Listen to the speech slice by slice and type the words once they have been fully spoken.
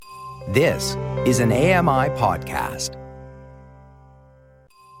This is an AMI podcast.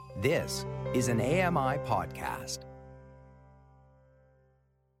 This is an AMI podcast.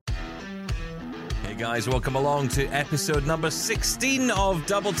 Hey guys, welcome along to episode number 16 of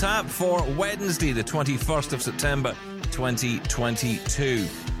Double Tap for Wednesday, the 21st of September, 2022.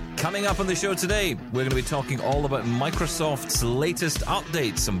 Coming up on the show today, we're going to be talking all about Microsoft's latest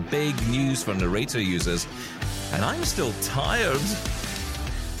updates, some big news for narrator users, and I'm still tired.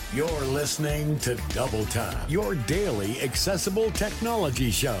 You're listening to Double Tap, your daily accessible technology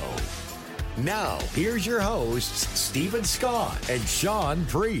show. Now, here's your hosts, Stephen Scott and Sean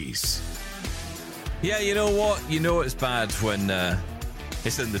Priest. Yeah, you know what? You know it's bad when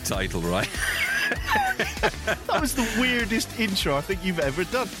it's in the title, right? That was the weirdest intro I think you've ever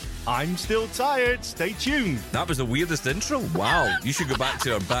done. I'm still tired. Stay tuned. That was the weirdest intro. Wow. You should go back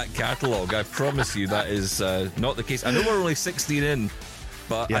to our back catalogue. I promise you that is not the case. I know we're only 16 in,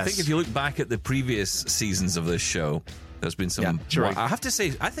 but yes. I think if you look back at the previous seasons of this show, there's been some... Well, I have to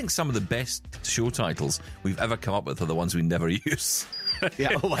say, I think some of the best show titles we've ever come up with are the ones we never use.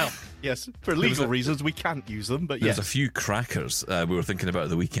 Yeah, well, yes. For legal reasons, we can't use them, but yes. There's a few crackers we were thinking about at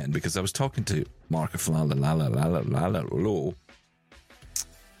the weekend because I was talking to Mark of I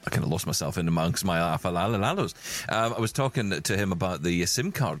kind of lost myself in amongst my alalalos. I was talking to him about the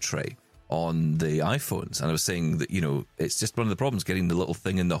SIM card tray on the iPhones, and I was saying that, you know, it's just one of the problems getting the little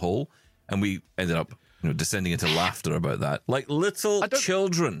thing in the hole, and we ended up, you know, descending into laughter about that, like little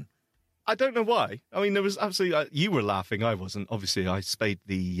children. I don't know why. I mean, there was absolutely... you were laughing, I wasn't. Obviously, I spayed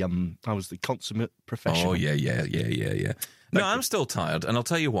the... I was the consummate professional. Oh, yeah. No, I'm still tired, and I'll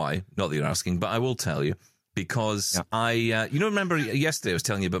tell you why. Not that you're asking, but I will tell you. Because you know, remember yesterday I was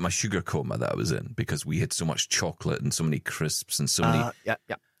telling you about my sugar coma that I was in because we had so much chocolate and so many crisps and so many...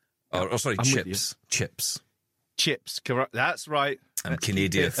 Chips, correct. That's right. I'm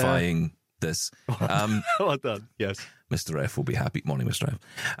Canadianifying this. Well done, yes. Mr. F will be happy. Morning, Mr. F.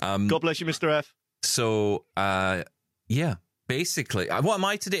 God bless you, Mr. F. So, basically, what am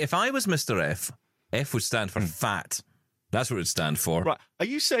I today? If I was Mr. F, F would stand for fat. That's what it would stand for. Right. Are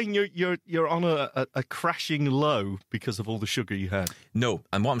you saying you're on a crashing low because of all the sugar you had? No.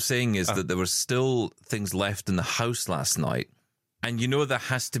 And what I'm saying is that there were still things left in the house last night. And you know there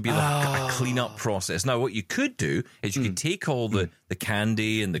has to be a clean-up process. Now, what you could do is you could take all the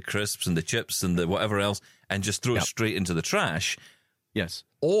candy and the crisps and the chips and the whatever else and just throw it straight into the trash. Yes.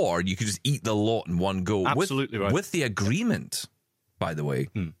 Or you could just eat the lot in one go. Absolutely right. With the agreement, by the way,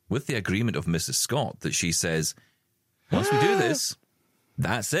 with the agreement of Mrs. Scott that she says... Once we do this,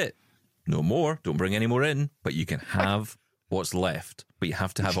 that's it. No more. Don't bring any more in. But you can have what's left. But you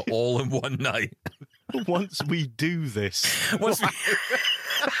have to have it all in one night. Once we do this.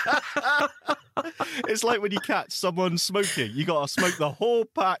 It's like when you catch someone smoking. You got to smoke the whole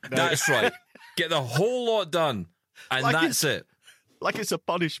pack now. That's right. Get the whole lot done. And like that's it. Like it's a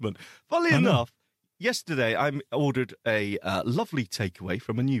punishment. Funnily enough, yesterday I ordered a lovely takeaway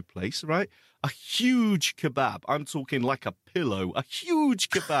from a new place, right? A huge kebab. I'm talking like a pillow. A huge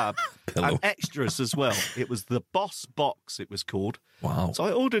kebab. And extras as well. It was the Boss Box, it was called. Wow. So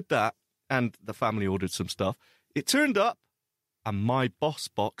I ordered that, and the family ordered some stuff. It turned up, and my Boss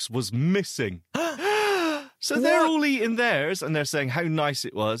Box was missing. So they're all eating theirs, and they're saying how nice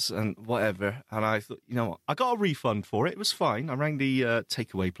it was and whatever. And I thought, you know what? I got a refund for it. It was fine. I rang the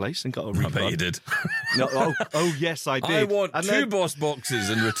takeaway place and got a refund. I bet you did. No, oh, yes, I did. I want two Boss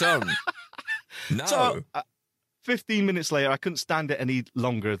Boxes in return. No. So, 15 minutes later, I couldn't stand it any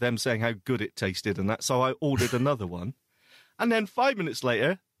longer, them saying how good it tasted and that, so I ordered another one. And then 5 minutes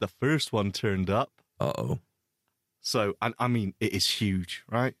later, the first one turned up. Uh-oh. So, I mean, it is huge,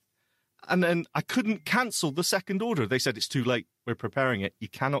 right? And then I couldn't cancel the second order. They said, it's too late. We're preparing it. You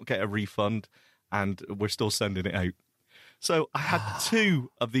cannot get a refund, and we're still sending it out. So I had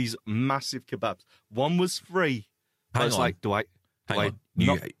two of these massive kebabs. One was free. I was like,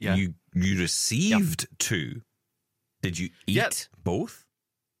 You received two. Did you eat both?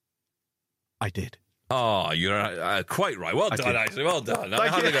 I did. Oh, you're quite right. Well done, actually. Well done. I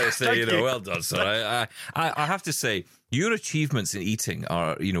haven't got to say, well done, sir. I have to say, your achievements in eating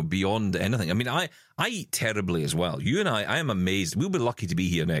are, beyond anything. I mean, I eat terribly as well. You and I am amazed. We'll be lucky to be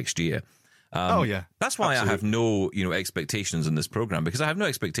here next year. That's why I have no, expectations in this program, because I have no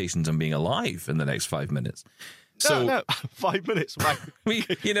expectations on being alive in the next 5 minutes. So, no, 5 minutes. Right.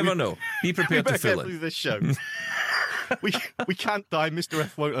 You never know. Be prepared to fill it. Through this show. we can't die. Mr.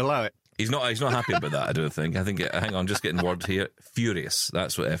 F won't allow it. He's not happy about that, I don't think. Hang on, just getting word here. Furious.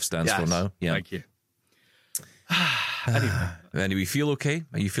 That's what F stands for now. Yeah. Thank you. Anyway, feel okay?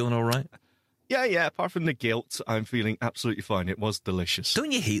 Are you feeling all right? Yeah. Apart from the guilt, I'm feeling absolutely fine. It was delicious.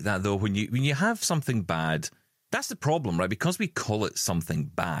 Don't you hate that, though, when you have something bad? That's the problem, right? Because we call it something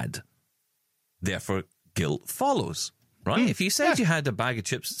bad, therefore guilt follows, right? If you said you had a bag of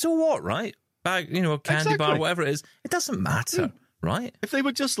chips, so what, right? Bag, candy bar, whatever it is, it doesn't matter, right? If they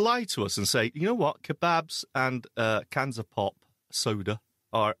would just lie to us and say, you know what, kebabs and cans of pop soda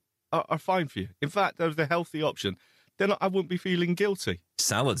are fine for you. In fact, they're the healthy option. Then I wouldn't be feeling guilty.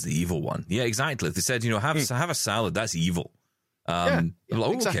 Salad's the evil one. Yeah, exactly. If they said, have a salad, that's evil. I'm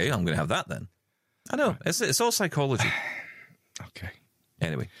like, exactly. Okay, I'm going to have that then. I know. It's all psychology. Okay.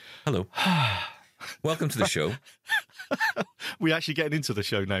 Anyway, hello. Welcome to the show. We're actually getting into the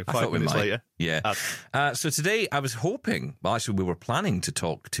show now, 5 minutes later. Yeah. So today I was hoping, we were planning to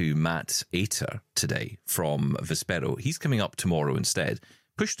talk to Matt Ater today from Vispero. He's coming up tomorrow instead.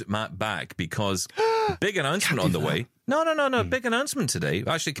 Pushed Matt back because big announcement on the way. No. Big announcement today.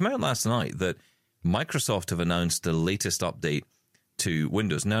 Actually, it came out last night that Microsoft have announced the latest update to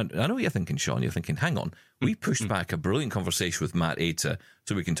Windows. Now, I know what you're thinking, Sean. You're thinking, hang on. We pushed back a brilliant conversation with Matt Ater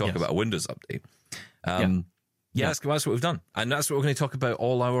so we can talk about a Windows update. That's what we've done. And that's what we're going to talk about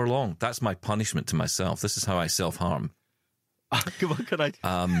all hour long. That's my punishment to myself. This is how I self-harm. Can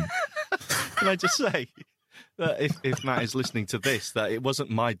I just say that if Matt is listening to this, that it wasn't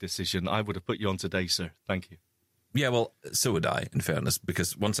my decision. I would have put you on today, sir. Thank you. Yeah, well, so would I, in fairness,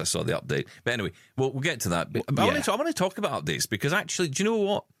 because once I saw the update. But anyway, we'll get to that. But I want to talk about updates because actually, do you know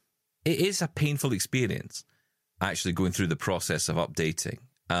what? It is a painful experience actually going through the process of updating,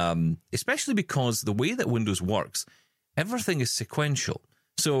 especially because the way that Windows works, everything is sequential.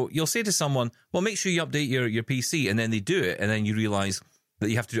 So you'll say to someone, well, make sure you update your PC, and then they do it, and then you realize that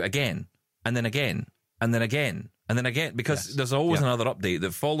you have to do it again, and then again, and then again, and then again, because there's always another update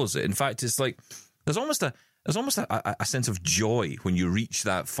that follows it. In fact, it's like there's almost a sense of joy when you reach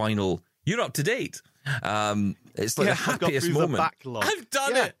that final, you're up to date. It's like the happiest moment. I've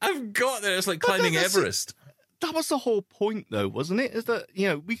done it. I've got there. It's like climbing Everest. That was the whole point, though, wasn't it? Is that,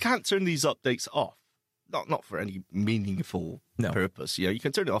 we can't turn these updates off. Not for any meaningful purpose. You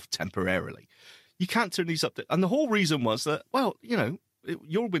can turn it off temporarily. You can't turn these updates. And the whole reason was that,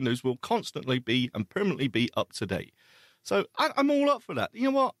 your Windows will constantly be and permanently be up to date. So I'm all up for that. You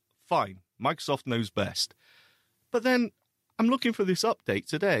know what? Fine. Microsoft knows best. But then I'm looking for this update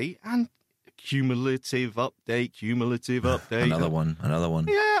today, and cumulative update. Another one.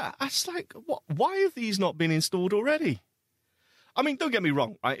 Yeah, it's like, why have these not been installed already? I mean, don't get me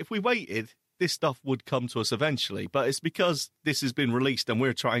wrong, right? If we waited, this stuff would come to us eventually, but it's because this has been released and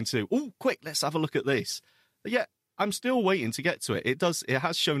we're trying to, quick, let's have a look at this. But yeah, I'm still waiting to get to it. It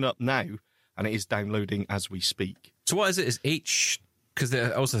has shown up now, and it is downloading as we speak. So what is it? Is H... Because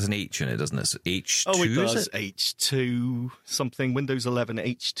there also has an H in it, doesn't it? So H2, it does. Is it? H2, something, Windows 11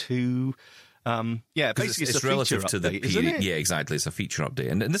 H2. Basically it's relative to the period. Yeah, exactly. It's a feature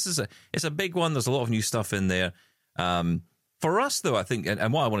update. And this is it's a big one. There's a lot of new stuff in there. For us, though, I think,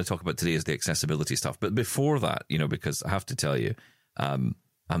 and what I want to talk about today is the accessibility stuff. But before that, because I have to tell you, I'm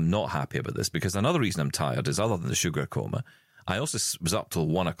not happy about this, because another reason I'm tired is, other than the sugar coma, I also was up till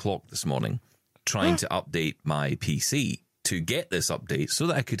 1 o'clock this morning trying to update my PC to get this update so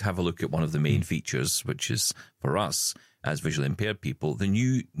that I could have a look at one of the main features, which is, for us as visually impaired people, the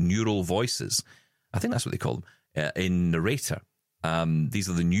new neural voices. I think that's what they call them, in Narrator. These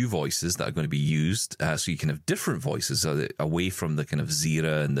are the new voices that are going to be used, so you can have different voices away from the kind of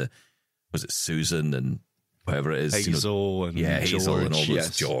Zira and was it Susan and whatever it is. Hazel and Hazel George, and all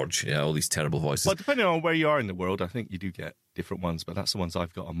those, George. Yeah, all these terrible voices. Well, depending on where you are in the world, I think you do get different ones, but that's the ones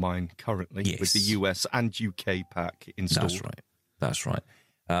I've got on mine currently with the US and UK pack installed. That's right.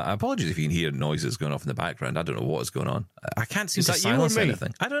 Apologies if you can hear noises going off in the background. I don't know what is going on. I can't seem to silence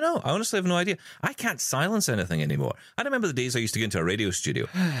anything. I don't know. I honestly have no idea. I can't silence anything anymore. I remember the days I used to go into a radio studio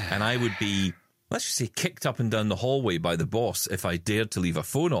and I would be, let's just say, kicked up and down the hallway by the boss if I dared to leave a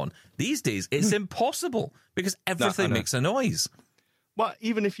phone on. These days, it's impossible because everything makes a noise. Well,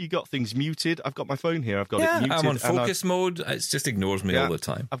 even if you got things muted, I've got my phone here. I've got it muted. I'm on focus mode. It just ignores me all the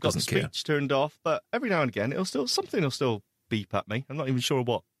time. I've got the speech turned off, but every now and again, something will still beep at me. I'm not even sure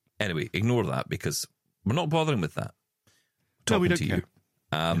what. Anyway, ignore that because we're not bothering with that. No, we don't care.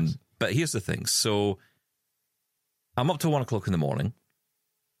 Yes. But here's the thing. So I'm up till 1 o'clock in the morning,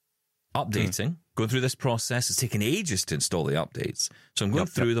 updating, going through this process. It's taking ages to install the updates. So I'm going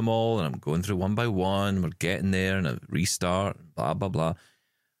through them all, and I'm going through one by one. We're getting there, and I restart, blah, blah, blah.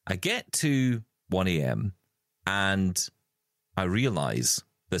 I get to 1 a.m., and I realize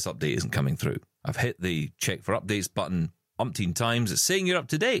this update isn't coming through. I've hit the check for updates button umpteen times. It's saying you're up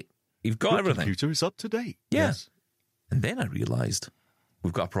to date. You've got everything. Your computer is up to date. Yeah. Yes. And then I realized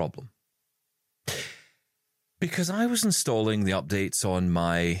we've got a problem. Because I was installing the updates on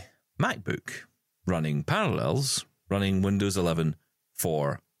my MacBook, running Parallels, running Windows 11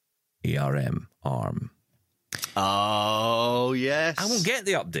 for ARM. Oh, yes. I won't get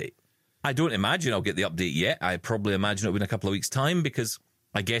the update. I don't imagine I'll get the update yet. I probably imagine it'll be in a couple of weeks' time because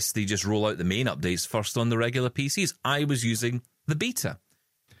I guess they just roll out the main updates first on the regular PCs. I was using the beta.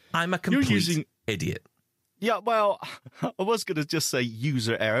 I'm a complete idiot. Yeah, well, I was going to just say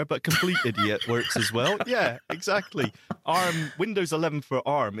user error, but complete idiot works as well. Yeah, exactly. Windows 11 for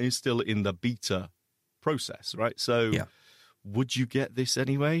ARM is still in the beta process, right? So would you get this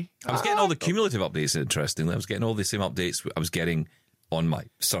anyway? I was getting all the cumulative updates, interestingly. I was getting all the same updates I was getting on my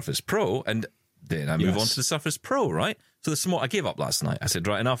Surface Pro, and then I move on to the Surface Pro, right? So there's some more. I gave up last night. I said,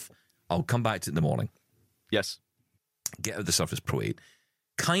 right, enough. I'll come back to it in the morning. Yes. Get out the Surface Pro 8.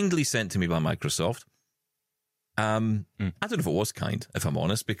 Kindly sent to me by Microsoft. I don't know if it was kind, if I'm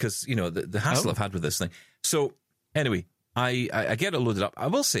honest, because, you know, the hassle I've had with this thing. So, anyway, I get it loaded up. I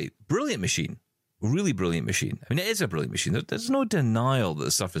will say, brilliant machine. Really brilliant machine. I mean, it is a brilliant machine. There's no denial that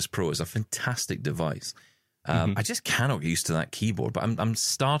the Surface Pro is a fantastic device. I just cannot get used to that keyboard, but I'm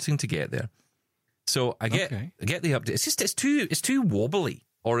starting to get there. So I get the update. It's just it's too wobbly,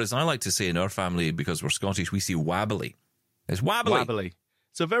 or as I like to say in our family, because we're Scottish, we say wabbly. It's wabbly. Wabbly.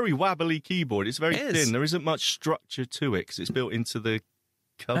 It's a very wabbly keyboard. It's very thin. There isn't much structure to it because it's built into the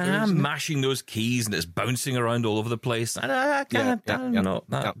cover. I'm mashing those keys and it's bouncing around all over the place. I'm not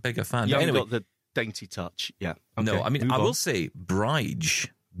that big a fan. You but haven't anyway, got the dainty touch. Yeah. Okay, no, I mean, I will say Brydge,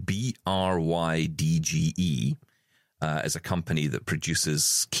 Brydge, is a company that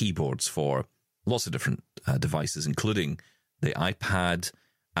produces keyboards for lots of different devices, including the iPad,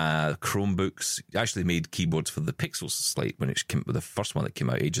 Chromebooks. Actually made keyboards for the Pixel Slate when it came, the first one that came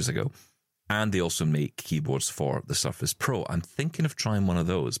out ages ago. And they also make keyboards for the Surface Pro. I'm thinking of trying one of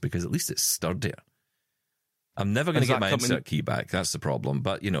those because at least it's sturdier. I'm never going to get my insert key back. That's the problem.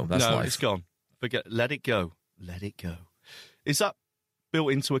 But, you know, that's life. It's gone. Let it go. Let it go. Is that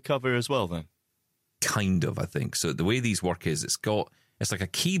built into a cover as well, then? Kind of, I think. So the way these work is it's like a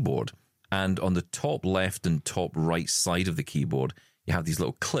keyboard, and on the top left and top right side of the keyboard, you have these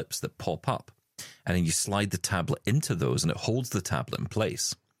little clips that pop up, and then you slide the tablet into those, and it holds the tablet in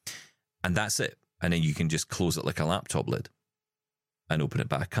place. And that's it. And then you can just close it like a laptop lid and open it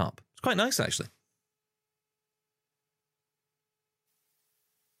back up. It's quite nice, actually.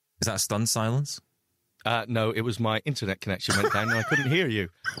 Is that a stunned silence? No, it was my internet connection went down and I couldn't hear you.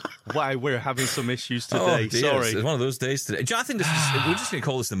 Why, we're having some issues today. Sorry. It's one of those days today. I think we're just going to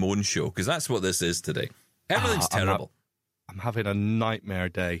call this the Moan Show, because that's what this is today. Everything's terrible. I'm having a nightmare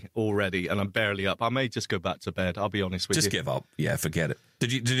day already, and I'm barely up. I may just go back to bed, I'll be honest with you. Just give up. Yeah, forget it.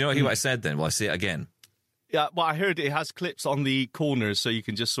 Did you not hear what I said then? Will I say it again? Yeah, well, I heard it has clips on the corners, so you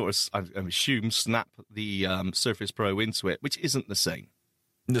can just sort of, I assume, snap the Surface Pro into it, which isn't the same.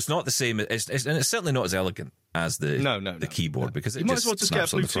 It's not the same, and it's certainly not as elegant as the keyboard, because it you might just as well just get a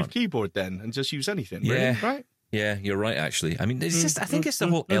snaps on the Bluetooth keyboard then and just use anything. Yeah, really, right? Yeah, you're right. Actually, I mean, it's just I think it's the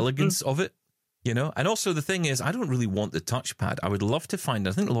whole elegance of it, you know. And also the thing is, I don't really want the touchpad. I would love to find.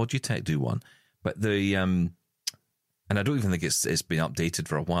 I think Logitech do one, but and I don't even think it's been updated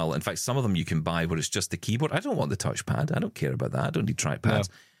for a while. In fact, some of them you can buy where it's just the keyboard. I don't want the touchpad. I don't care about that. I don't need trackpads.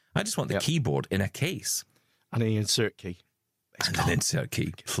 No. I just want the keyboard in a case and an insert key. And an insert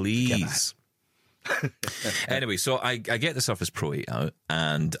key, please. Anyway, so I get the Surface Pro 8 out,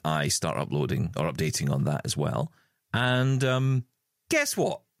 and I start uploading or updating on that as well. And guess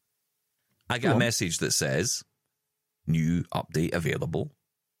what? I get a message that says, new update available.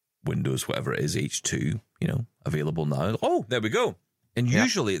 Windows, whatever it is, H2, available now. Oh, there we go. And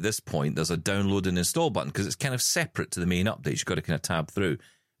usually at this point, there's a download and install button because it's kind of separate to the main update. You've got to kind of tab through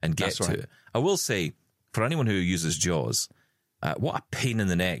and get to it. I will say, for anyone who uses JAWS, what a pain in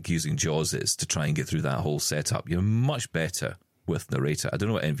the neck using JAWS is to try and get through that whole setup. You're much better with Narrator. I don't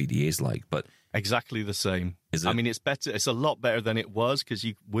know what NVDA is like, but... Exactly the same. Is it? I mean, it's better. It's a lot better than it was because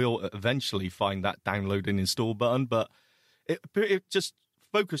you will eventually find that download and install button, but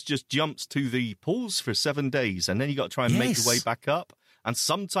Focus just jumps to the pause for 7 days, and then you got to try and make your way back up. And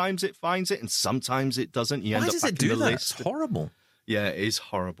sometimes it finds it, and sometimes it doesn't. You end up back in the list. It's horrible. Yeah, it is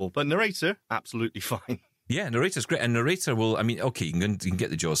horrible. But Narrator, absolutely fine. Yeah, Narrator's great. And Narrator will, I mean, okay, you can get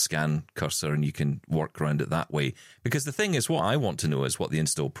the JAWS scan cursor and you can work around it that way. Because the thing is, what I want to know is what the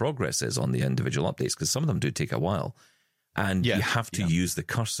install progress is on the individual updates, because some of them do take a while. And you have to use the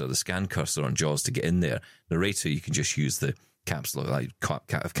cursor, the scan cursor on JAWS to get in there. Narrator, you can just use the caps lock,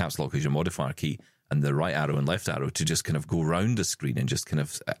 caps lock is your modifier key, and the right arrow and left arrow to just kind of go around the screen and just kind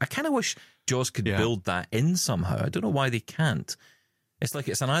of... I kind of wish JAWS could build that in somehow. I don't know why they can't. It's like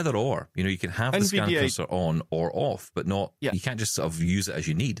it's an either or. You know, you can have the scan NVDA cursor on or off, but not. Yeah. You can't just sort of use it as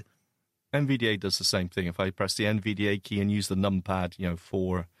you need. NVDA does the same thing. If I press the NVDA key and use the numpad,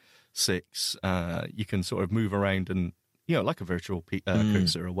 4, 6, you can sort of move around and, like a virtual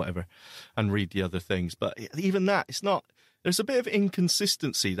cursor or whatever, and read the other things. But even that, it's not. There's a bit of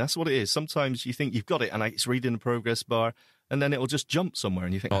inconsistency. That's what it is. Sometimes you think you've got it, and it's reading the progress bar, and then it'll just jump somewhere,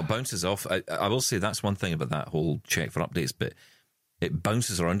 and you think, it bounces off. I will say that's one thing about that whole check for updates bit. It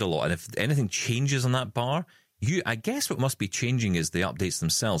bounces around a lot, and if anything changes on that bar, I guess what must be changing is the updates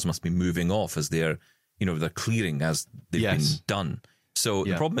themselves must be moving off as they're clearing as they've been done. So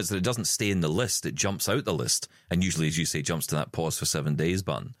the problem is that it doesn't stay in the list; it jumps out the list, and usually, as you say, jumps to that pause for 7 days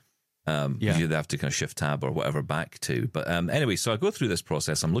button. Usually they have to kind of shift tab or whatever back to. But anyway, so I go through this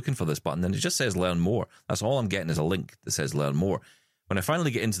process. I'm looking for this button, and it just says "Learn More." That's all I'm getting is a link that says "Learn More." When I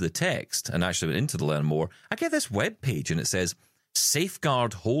finally get into the text and actually went into the "Learn More," I get this web page, and it says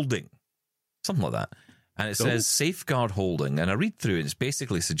 "Safeguard Holding," something like that. And it says safeguard holding, and I read through it, and it's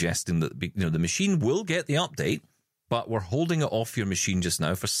basically suggesting that the machine will get the update, but we're holding it off your machine just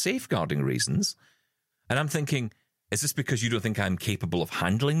now for safeguarding reasons. And I'm thinking, is this because you don't think I'm capable of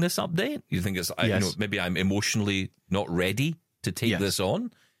handling this update? You think it's maybe I'm emotionally not ready to take this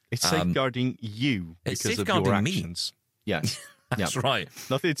on? It's safeguarding you because of your actions. Yes. That's right.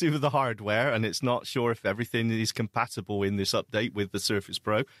 Nothing to do with the hardware, and it's not sure if everything is compatible in this update with the Surface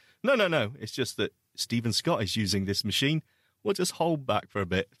Pro. No. It's just that Stephen Scott is using this machine. We'll just hold back for a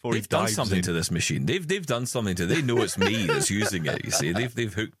bit before they've done something to this machine. They've done something to it. They know it's me that's using it. You see,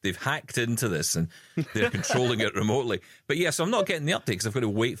 they've hacked into this and they're controlling it remotely. But so I'm not getting the update because I've got to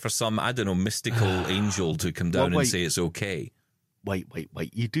wait for some mystical angel to come down and say it's okay. Wait.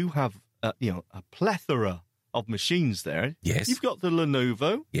 You do have a plethora of machines there. Yes, you've got the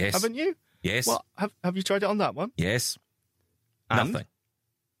Lenovo. Yes, haven't you? Yes. Well, have you tried it on that one? Yes. And? Nothing.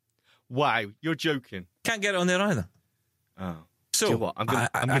 Wow, you're joking. Can't get it on there either. Oh. So you know what? I'm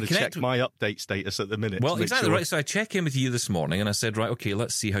going to check my update status at the minute. Well, exactly sure. right. So I check in with you this morning and I said, right, okay,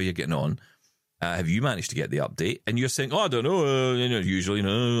 let's see how you're getting on. Have you managed to get the update? And you're saying, I don't know, usually,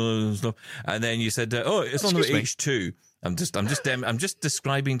 stuff. And then you said, it's on the H2. I'm just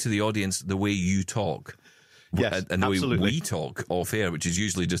describing to the audience the way you talk. Yes, and the absolutely. way we talk off air, which is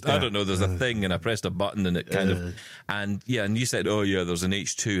usually just, I don't know, there's a thing and I pressed a button and it kind of, and you said, there's an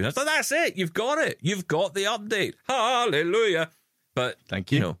H2. And I thought, that's it, you've got it. You've got the update. Hallelujah. But,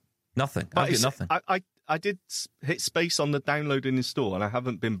 thank you. Nothing. I get nothing. I did hit space on the download and install, and I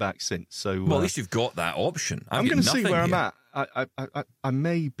haven't been back since. So, well, at least you've got that option. I'm going to see where I'm at. I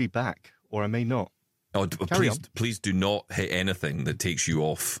may be back, or I may not. Oh, please do not hit anything that takes you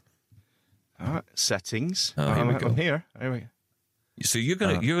off. All right, settings. Here we go. I'm here. Anyway. So you're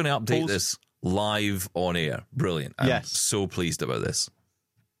gonna update this live on air. Brilliant. I'm so pleased about this.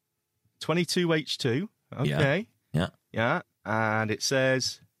 22H2. Okay. Yeah. And it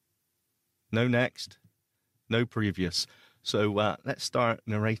says no next, no previous. So let's start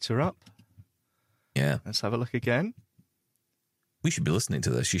narrator up. Yeah. Let's have a look again. We should be listening to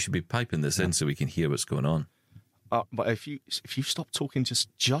this. You should be piping this in so we can hear what's going on. But if you stop talking just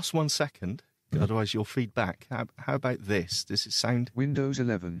 1 second, otherwise you'll feed back. How about this? Does it sound... Windows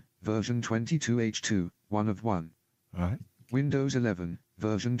 11, version 22H2, 1 of 1. All right. Windows 11,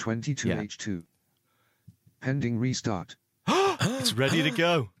 version 22H2. Pending restart. It's ready to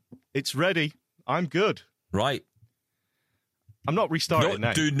go. It's ready. I'm good. Right. I'm not restarting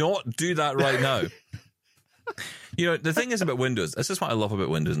now. Do not do that right now. The thing is about Windows, this is what I love about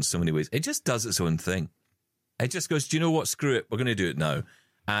Windows in so many ways. It just does its own thing. It just goes, do you know what? Screw it. We're going to do it now.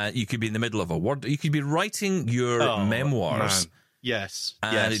 You could be in the middle of a word. You could be writing your memoirs. Man. Yes.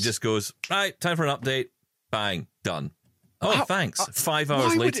 And it just goes, right, time for an update. Bang. Done. Oh, thanks. 5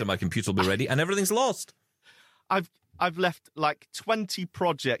 hours later, my computer will be ready and everything's lost. I've left like 20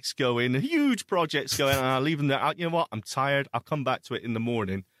 projects going, huge projects going, and I leave them there. You know what? I'm tired. I'll come back to it in the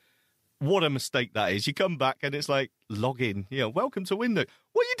morning. What a mistake that is. You come back and it's like, log in. Welcome to Windows.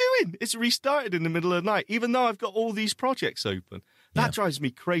 What are you doing? It's restarted in the middle of the night, even though I've got all these projects open. That drives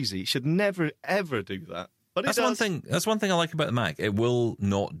me crazy. It should never, ever do that. But that's one thing. That's one thing I like about the Mac. It will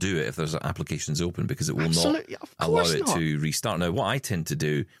not do it if there's applications open because it will not allow it to restart. Now, what I tend to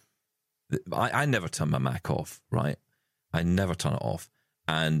do, I never turn my Mac off, right? I never turn it off.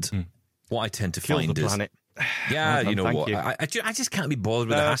 And what I tend to find is... Yeah, you know what? I just can't be bothered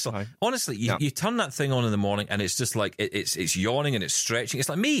with the hassle. Fine. Honestly, you turn that thing on in the morning and it's just like it's yawning and it's stretching. It's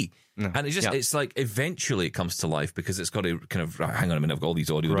like me. And it's like eventually it comes to life because it's got to kind of, hang on a minute, I've got all these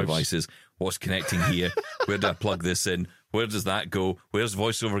audio devices. What's connecting here? Where do I plug this in? Where does that go? Where's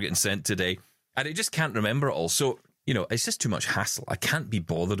VoiceOver getting sent today? And it just can't remember it all. So it's just too much hassle. I can't be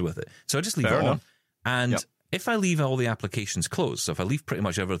bothered with it. So I just leave Fair it on. enough. And if I leave all the applications closed, so if I leave pretty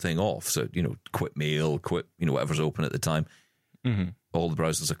much everything off, so, quit mail, quit, whatever's open at the time, all the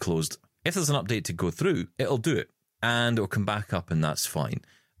browsers are closed. If there's an update to go through, it'll do it. And it'll come back up, and that's fine.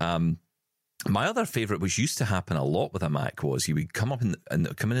 My other favorite, which used to happen a lot with a Mac, was you would come in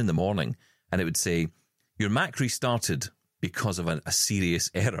the morning, and it would say, your Mac restarted because of a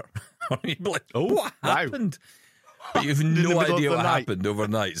serious error. You'd be like, what happened? But you have no idea what happened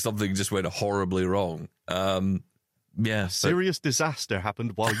overnight. Something just went horribly wrong. Serious disaster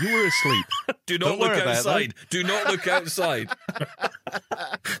happened while you were asleep. Do not look outside. Do not look outside.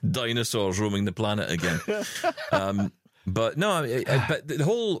 Dinosaurs roaming the planet again. But no, but the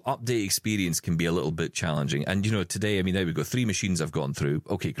whole update experience can be a little bit challenging. And, today, there we go. 3 machines I've gone through.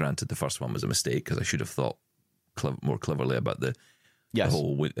 Okay, granted, the first one was a mistake because I should have thought more cleverly about the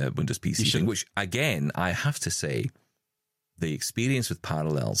whole Windows PC thing, which, again, I have to say, the experience with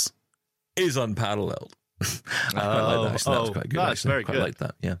Parallels is unparalleled. I quite like that. Actually, that was quite good. That's very good. I quite like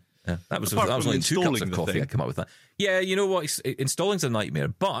that, yeah. That was only 2 cups of coffee I came up with that. Yeah, you know what? Installing's a nightmare,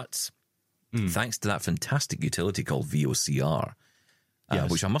 but thanks to that fantastic utility called VOCR,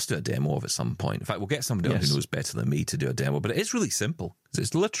 which I must do a demo of at some point. In fact, we'll get somebody who knows better than me to do a demo, but it is really simple.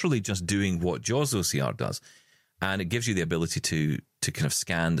 It's literally just doing what JAWS OCR does, and it gives you the ability to kind of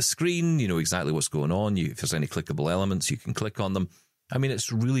scan the screen, exactly what's going on. If there's any clickable elements, you can click on them.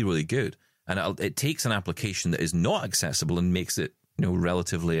 It's really, really good. And it takes an application that is not accessible and makes it,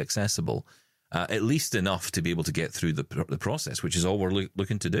 relatively accessible, at least enough to be able to get through the process, which is all we're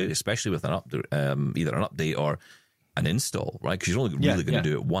looking to do, especially with either an update or an install, right? Because you're only really going to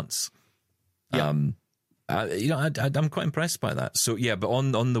do it once. Yeah. I'm quite impressed by that. So yeah, but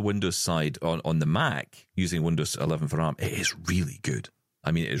on the Windows side, on the Mac using Windows 11 for ARM, it is really good.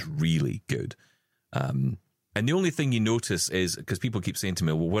 It is really good. And the only thing you notice is, because people keep saying to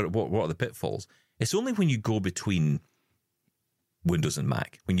me, well, what are the pitfalls? It's only when you go between Windows and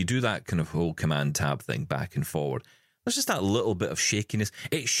Mac, when you do that kind of whole command tab thing back and forward, there's just that little bit of shakiness.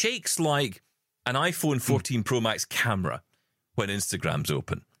 It shakes like an iPhone 14 Pro Max camera when Instagram's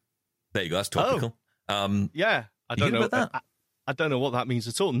open. There you go. That's topical. I don't know that. I don't know what that means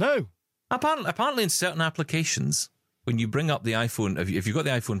at all. No. Apparently in certain applications, when you bring up the iPhone, if you've got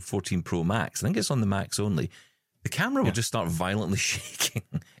the iPhone 14 Pro Max, I think it's on the Macs only, the camera will just start violently shaking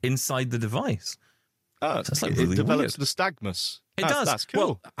inside the device. So that's like it really develops weird. the stagmus. It does. That's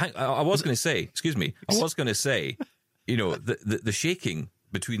cool. Well, I was going to say, the shaking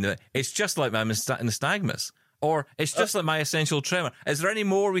between it's just like my nystagmus, or it's just like my essential tremor. Is there any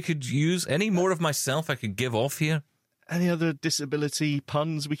more we could use? Any more of myself I could give off here? Any other disability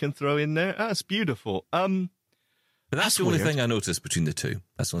puns we can throw in there? That's beautiful. But that's the only weird. thing I noticed between the two.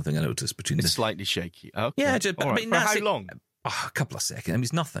 That's the only thing I noticed between It's slightly shaky. Okay. Yeah, For how long? A couple of seconds.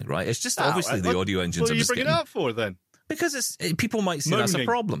 It's nothing, right? It's just obviously the audio engines What are are you just bringing it up for then? because people might see that's a Moaning.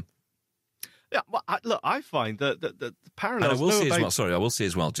 problem. Yeah, well, I find that the parallels. And I will say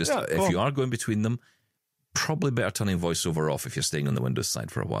as well, just Yeah, go if you on. are going between them, probably better turning voiceover off if you're staying on the Windows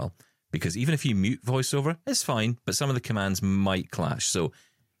side for a while. Because even if you mute voiceover, it's fine, but some of the commands might clash. So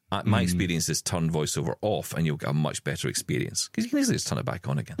my experience is turn voiceover off and you'll get a much better experience. Because you can easily just turn it back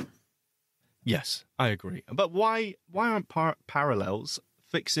on again. Yes, I agree. But why aren't parallels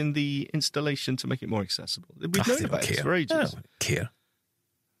fixing the installation to make it more accessible? We've known They about don't it care. for They ages. don't care.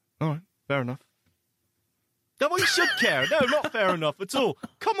 All right, fair enough. No, well, you should care. No, not fair enough at all.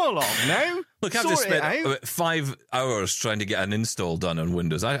 Come along now. Look, I've Sort just it spent out. about 5 hours trying to get an install done on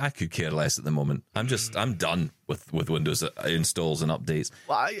Windows. I could care less at the moment. I'm done with Windows installs and updates.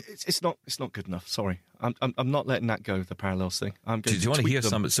 Well, it's not good enough. Sorry, I'm not letting that go. The parallels thing. I'm going Do you want to tweak hear them.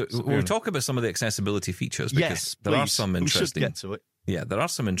 some? So we'll Severely. talk about some of the accessibility features because Yes, there are please. some interesting. We should get to it. Yeah, there are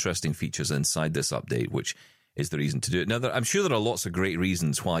some interesting features inside this update, which is the reason to do it. Now, I'm sure there are lots of great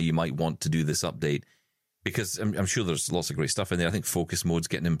reasons why you might want to do this update, because I'm sure there's lots of great stuff in there. I think focus mode's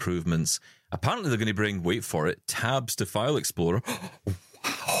getting improvements. Apparently, they're going to bring, wait for it, tabs to File Explorer.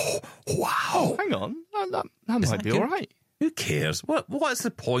 Wow. Oh, hang on. That might that be good? all right. Who cares? What is the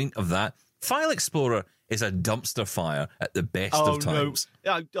point of that? File Explorer is a dumpster fire at the best of times.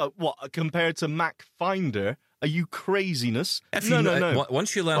 No. What, compared to Mac Finder? Are you craziness? No.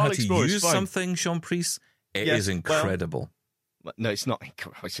 Once you learn File how to Explorer is use fine. something, Sean Priest, it Yes, is incredible. No, it's not.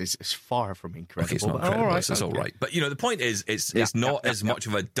 It's far from incredible. Okay, it's not but incredible. all right, It's all okay. right. But, the point is, it's not as much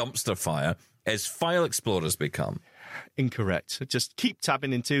of a dumpster fire as File Explorer's become. Incorrect. Just keep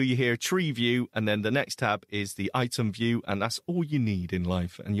tabbing until you hear tree view, and then the next tab is the item view, and that's all you need in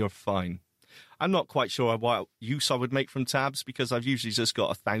life, and you're fine. I'm not quite sure what use I would make from tabs, because I've usually just got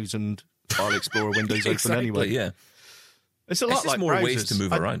 1,000 File Explorer windows open Exactly, anyway. yeah. It's a lot It's just like more browsers. ways to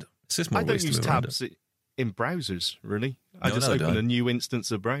move around. It's just more I don't ways to use move around. tabs in browsers, really. I No, just no, open don't. a new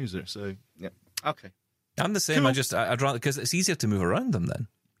instance of browser. So, yeah. Okay. I'm the same. Cool. I'd rather, because it's easier to move around them then,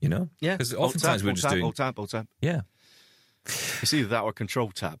 you know? Yeah. Because oftentimes we're just doing. Alt tab. Yeah. It's either that or control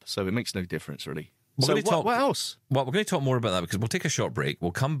tab, so it makes no difference, really. We're So, gonna talk- what else? Well, we're going to talk more about that because we'll take a short break.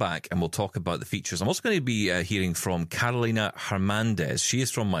 We'll come back and we'll talk about the features. I'm also going to be hearing from Carolina Hernandez. She is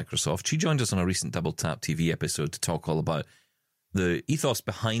from Microsoft. She joined us on a recent Double Tap TV episode to talk all about the ethos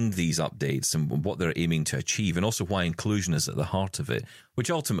behind these updates and what they're aiming to achieve, and also why inclusion is at the heart of it, which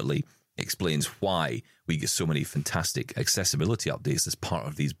ultimately explains why we get so many fantastic accessibility updates as part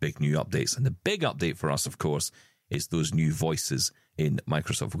of these big new updates. And the big update for us, of course, is those new voices in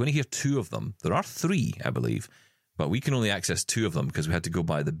Microsoft. We're going to hear 2 of them. There are 3, I believe, but we can only access 2 of them because we had to go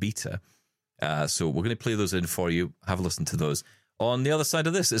by the beta. So we're going to play those in for you. Have a listen to those. On the other side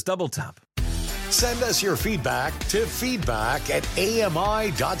of this is Double Tap. Send us your feedback to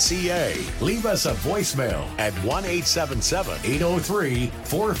feedback@ami.ca. Leave us a voicemail at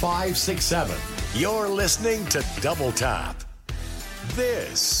 1-877-803-4567. You're listening to Double Tap.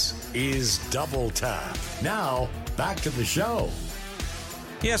 This is Double Tap. Now, back to the show.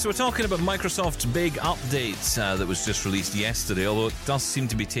 Yeah, so we're talking about Microsoft's big update that was just released yesterday, although it does seem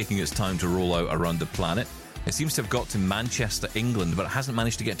to be taking its time to roll out around the planet. It seems to have got to Manchester, England, but it hasn't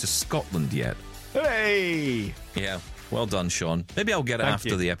managed to get to Scotland yet. Hey! Yeah, well done, Sean. Maybe I'll get it Thank after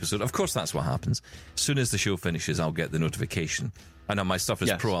you. the episode. Of course, that's what happens. As soon as the show finishes, I'll get the notification. I know my stuff is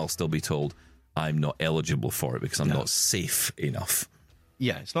Yes. pro, I'll still be told I'm not eligible for it because I'm No. not safe enough.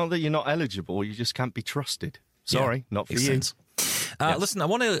 Yeah, it's not that you're not eligible, you just can't be trusted. Sorry, Yeah, not for makes you. sense. Listen, I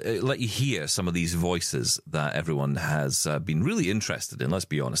want to let you hear some of these voices that everyone has been really interested in. Let's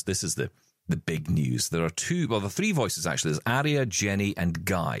be honest, this is the big news. There are 3 voices actually. There's Aria, Jenny, and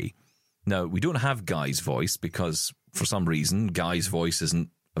Guy. Now, we don't have Guy's voice because for some reason, Guy's voice isn't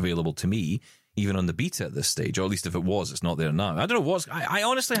available to me, even on the beta at this stage, or at least if it was, it's not there now. I don't know what's... I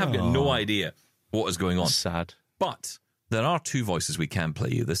honestly have got no idea what is going on. Sad. But there are 2 voices we can play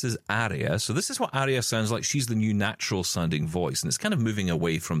you. This is Aria. So this is what Aria sounds like. She's the new natural sounding voice, and it's kind of moving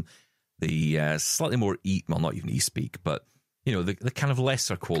away from the slightly more not even e-speak, but you know, the kind of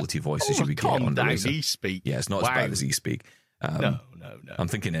lesser quality voices you would get on the down, Razer. e-speak. Yeah, it's not as bad as e-speak. No. I'm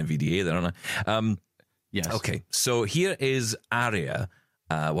thinking NVDA there, aren't I? Yes. Okay, so here is Aria,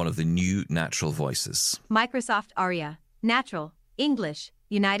 one of the new natural voices. Microsoft Aria, Natural, English,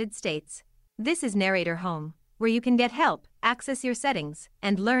 United States. This is Narrator Home, where you can get help, access your settings,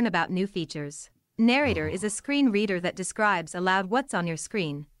 and learn about new features. Narrator is a screen reader that describes aloud what's on your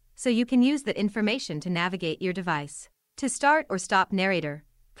screen, so you can use that information to navigate your device. To start or stop Narrator,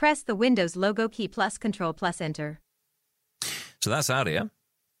 press the Windows logo key plus Control plus Enter. So that's Aria.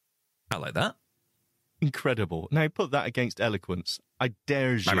 I like that. Incredible. Now put that against Eloquence. I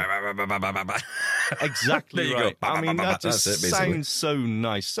dare you. Exactly There you right. go. I mean, that That's just it, basically. sounds so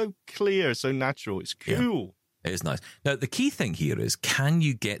nice, so clear, so natural. It's cool. It is nice. Now, the key thing here is, can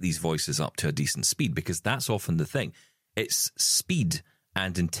you get these voices up to a decent speed? Because that's often the thing. It's speed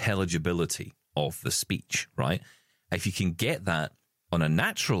and intelligibility of the speech, right? If you can get that on a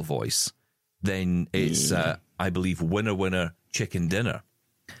natural voice, then it's, I believe, winner, winner, chicken dinner.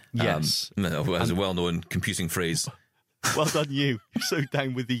 Yes. As a well-known computing phrase. Well done, you. You're so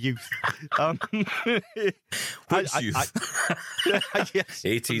down with the youth. Which youth? Yes.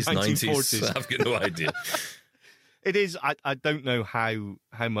 80s, 90s? I've got no idea. It is. I don't know how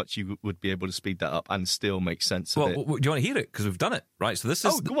much you would be able to speed that up and still make sense of Well, it. do you want to hear it? Because we've done it, right? So this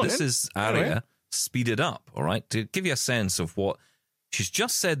is go on this then. is All Aria right. speeded up, all right, to give you a sense of what she's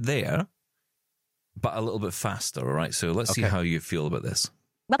just said there, but a little bit faster, all right? So let's see Okay. how you feel about this.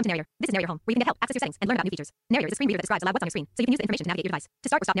 Welcome to Narrator. This is Narrator Home, where you can get help, access your settings, and learn about new features. Narrator is a screen reader that describes aloud what's on your screen, so you can use the information to navigate your device. To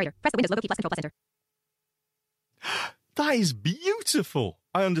start or stop Narrator, press the Windows logo key plus Control plus Enter. That is beautiful.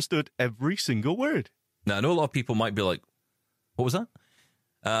 I understood every single word. Now, I know a lot of people might be like, "What was that?"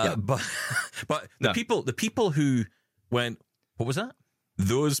 But No. the people who went, "What was that?"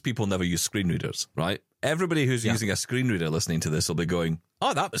 Those people never use screen readers, right? Everybody who's using a screen reader listening to this will be going,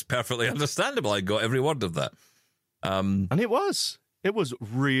 "Oh, that was perfectly understandable. I got every word of that." And it was. It was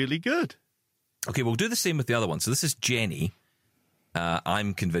really good. Okay, we'll do the same with the other one. So this is Jenny.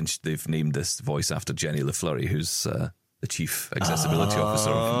 I'm convinced they've named this voice after Jenny LaFleury, who's the Chief Accessibility Officer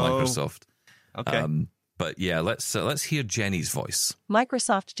of Microsoft. Okay. But yeah, let's hear Jenny's voice.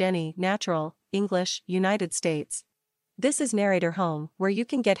 Microsoft Jenny, Natural, English, United States. This is Narrator Home, where you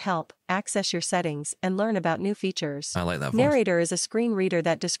can get help, access your settings, and learn about new features. I like that voice. Narrator is a screen reader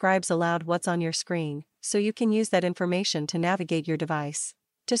that describes aloud what's on your screen, so you can use that information to navigate your device.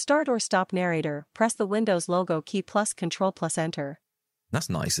 To start or stop narrator, press the Windows logo key plus Control plus Enter. That's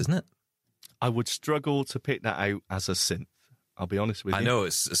nice, isn't it? I would struggle to pick that out as a synth. I'll be honest with you. I know,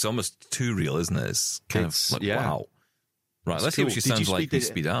 it's almost too real, isn't it? It's kind of like, yeah. wow. Right, It's let's see what cool. she Did you sounds like. speed We it?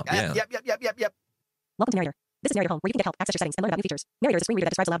 speed up, yeah. Yep. Welcome to Narrator. This is Narrator Home, where you can get help, access your settings, and learn about new features. Narrator is a screen reader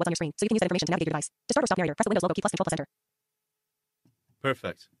that describes aloud what's on your screen, so you can use that information to navigate your device. To start or stop Narrator, press the Windows logo key plus Control plus Enter.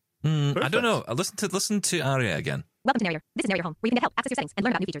 Perfect. I don't know. Listen to Aria again. Welcome to Narrator. This is Narrator Home, where you can get help, access your settings, and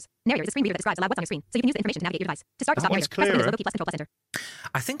learn about new features. Narrator is a screen reader that describes aloud what's on your screen, so you can use the information to navigate your device. To start or That stop one's Narrator, press the Windows clearer. logo key plus Control plus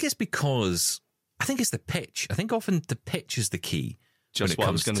Enter. I think it's because I think it's the pitch. I think often the pitch is the key Just when what I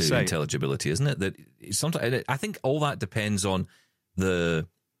it was comes gonna to say. intelligibility, isn't it? That sometimes I think all that depends on the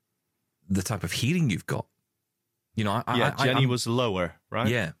type of hearing you've got. You know, Jenny was lower, right?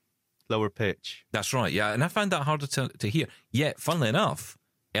 Yeah, Lower pitch. that's right. Yeah, and I found that harder to hear. Yet, funnily enough,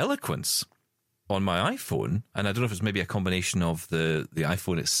 Eloquence on my iPhone, and I don't know if it's maybe a combination of the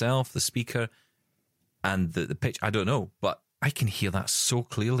iPhone itself, the speaker, and the pitch. I don't know, but I can hear that so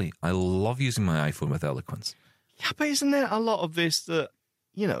clearly. I love using my iPhone with Eloquence. Yeah, but isn't there a lot of this that,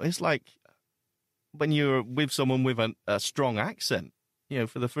 you know, it's like when you're with someone with a strong accent, you know,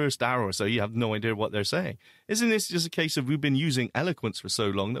 for the first hour or so, you have no idea what they're saying. Isn't this just a case of we've been using Eloquence for so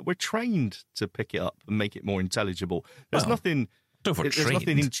long that we're trained to pick it up and make it more intelligible? There's Well, nothing... Don't know if we're There's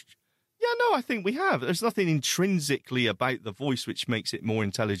nothing trained. yeah, no, I think we have. There's nothing intrinsically about the voice which makes it more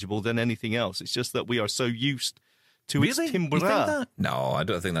intelligible than anything else. It's just that we are so used to Really? its You think timbre. that? No, I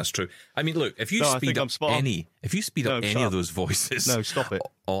don't think that's true. I mean, look, if you No, I speed think I'm up spot on. any shut of up. those voices, No, stop it.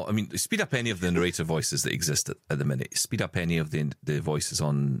 Or, I mean, speed up any of the narrator voices that exist at the minute. Speed up any of the voices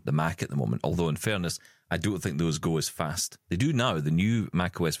on the Mac at the moment. Although, in fairness, I don't think those go as fast. They do now. The new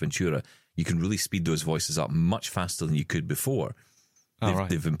macOS Ventura, you can really speed those voices up much faster than you could before. Right.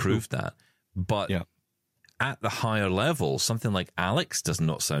 They've improved that. But Yeah. at the higher level, something like Alex does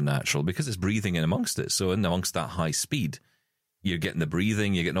not sound natural because it's breathing in amongst it. So in amongst that high speed, you're getting the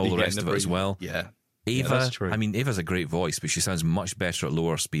breathing, you're getting all You're the getting rest the of it as breathing. well. Yeah. Ava, that's true. I mean, Ava's a great voice, but she sounds much better at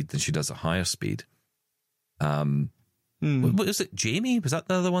lower speed than she does at higher speed. What is it? Jamie? Was that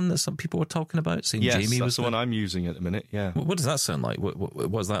the other one that some people were talking about? Saying Yes, Jamie that's was the one I'm using at the minute, yeah. What does that sound like? What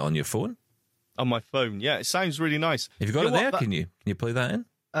was that on your phone? On my phone, yeah, it sounds really nice. Have you got You it know there? what, Can you play that in?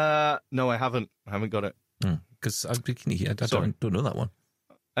 No, I haven't. I haven't got it. Because I Sorry. don't know that one.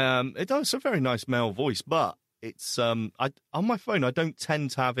 It's a very nice male voice, but it's on my phone, I don't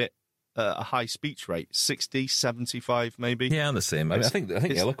tend to have it a high speech rate, 60, 75 maybe. Yeah, I'm the same. I mean, I think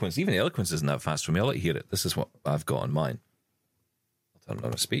it's- Eloquence, even Eloquence isn't that fast for me. I'll let you hear it. This is what I've got on mine. I'll turn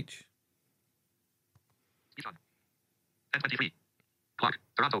on a speech. 10:23. Clock.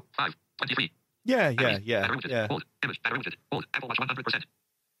 Toronto. 5:23. Yeah. Hold. Image. Battery limited. Hold. Apple Watch 100%.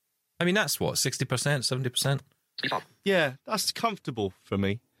 I mean, that's what, 60%, 70%? Speed off. Yeah, that's comfortable for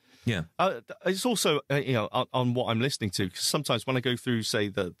me. Yeah. It's also, on what I'm listening to, because sometimes when I go through, say,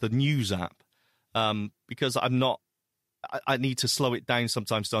 the news app, because I'm not, I need to slow it down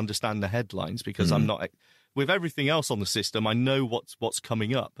sometimes to understand the headlines, because I'm not, with everything else on the system, I know what's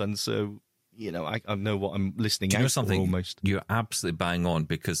coming up. And so, I know what I'm listening Do you out know for something? almost. You're absolutely bang on,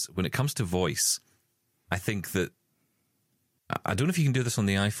 because when it comes to voice, I think that, I don't know if you can do this on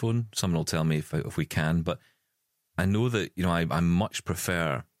the iPhone. Someone will tell me if we can, but I know that, I much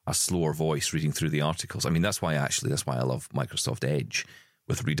prefer a slower voice reading through the articles. I mean, that's why I love Microsoft Edge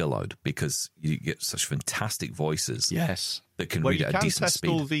with Read Aloud, because you get such fantastic voices Yes. that can Well, read you at a can decent test speed.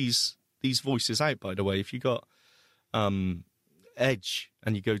 all these voices out, by the way. If you got Edge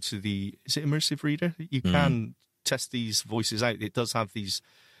and you go to is it Immersive Reader? You can test these voices out. It does have these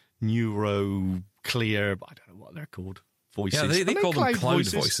neuro clear, I don't know what they're called, voices. Yeah, they Are call them cloud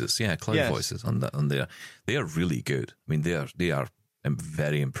voices? voices. Yeah, cloud Yes. voices on there. They are really good. I mean, they are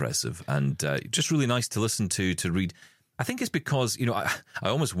very impressive and just really nice to listen to read. I think it's because, I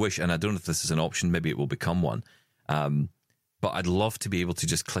almost wish, and I don't know if this is an option, maybe it will become one, but I'd love to be able to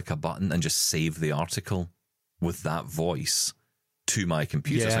just click a button and just save the article with that voice to my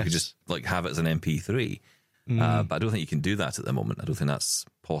computer, so I could just have it as an MP3. But I don't think you can do that at the moment. I don't think that's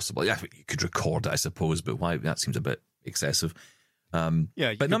possible. Yeah, you could record it, I suppose, but why? That seems a bit excessive. Yeah,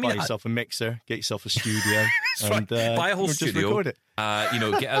 you but could buy yourself a mixer, get yourself a studio, and buy a whole just studio. record it.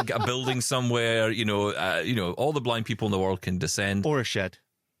 Get a building somewhere. All the blind people in the world can descend, Or a shed.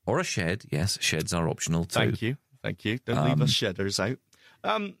 or a shed. Yes, sheds are optional too. Thank you. Don't leave us shedders out.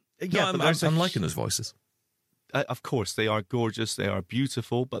 No, but there's I'm liking those voices. Of course, they are gorgeous, they are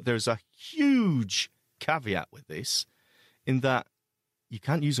beautiful, but there's a huge caveat with this in that you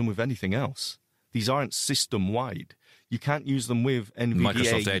can't use them with anything else. These aren't system-wide. You can't use them with NVDA.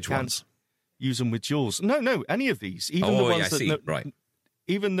 Microsoft You Edge can't ones. use them with Jules. No, any of these. Even the ones I see. that Right.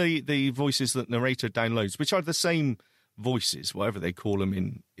 even the voices that narrator downloads, which are the same voices, whatever they call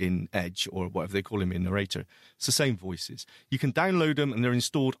them in Edge or whatever they call them in narrator, it's the same voices. You can download them and they're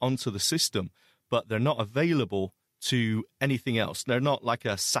installed onto the system, but they're not available to anything else. They're not like a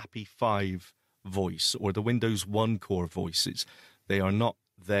SAPI 5 voice or the Windows 1 core voices. They are not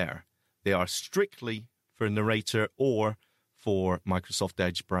there. They are strictly for narrator or for Microsoft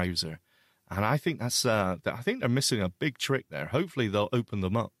Edge browser. And I think I think they're missing a big trick there. Hopefully they'll open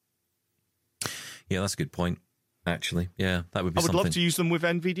them up. Yeah, that's a good point, actually. Yeah, that would be something. I would love to use them with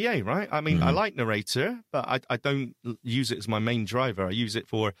NVDA, right? I mean, I like narrator, but I don't use it as my main driver. I use it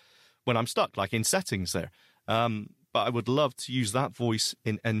for when I'm stuck, like in settings there. But I would love to use that voice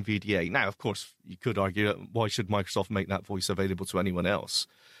in NVDA. Now, of course, you could argue, why should Microsoft make that voice available to anyone else?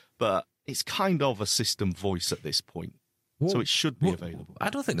 But it's kind of a system voice at this point. So it should be available. I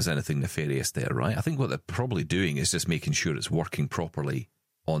don't think there's anything nefarious there, right? I think what they're probably doing is just making sure it's working properly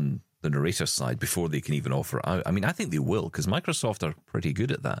on the narrator side before they can even offer it out. I mean, I think they will, because Microsoft are pretty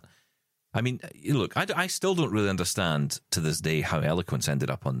good at that. I mean, look, I still don't really understand to this day how Eloquence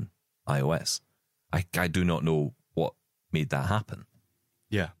ended up on iOS. I do not know what made that happen.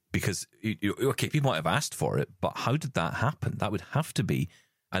 Yeah. Because, okay, people might have asked for it, but how did that happen? That would have to be...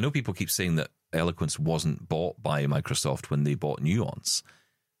 I know people keep saying that Eloquence wasn't bought by Microsoft when they bought Nuance,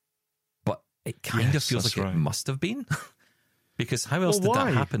 but it kind of feels like it must have been. Because how else did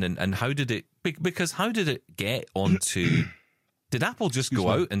that happen? And how did it... Because how did it get onto... Did Apple just go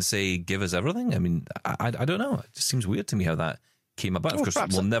out and say, give us everything? I mean, I don't know. It just seems weird to me how that came about. Of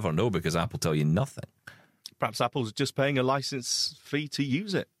course, we'll never know because Apple tell you nothing. Perhaps Apple's just paying a license fee to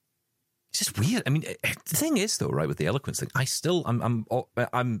use it. It's just weird. I mean, the thing is, though, right, with the Eloquence thing, I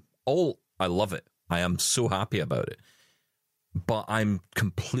love it. I am so happy about it. But I'm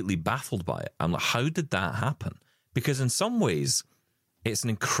completely baffled by it. I'm like, how did that happen? Because in some ways, it's an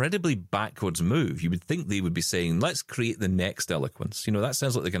incredibly backwards move. You would think they would be saying, let's create the next Eloquence. You know, that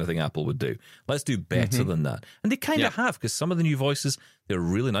sounds like the kind of thing Apple would do. Let's do better than that. And they kind of have, because some of the new voices, they're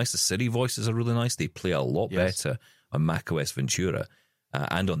really nice. The Siri voices are really nice. They play a lot better on macOS Ventura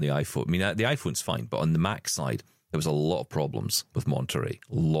and on the iPhone. I mean, the iPhone's fine, but on the Mac side, there was a lot of problems with Monterey.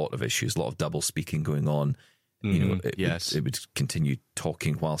 A lot of issues, a lot of double speaking going on. You know, it would continue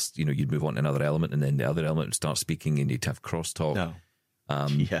talking whilst, you know, you'd move on to another element and then the other element would start speaking and you'd have crosstalk. No.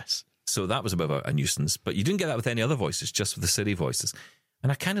 So that was a bit of a nuisance, but you didn't get that with any other voices, just with the Siri voices.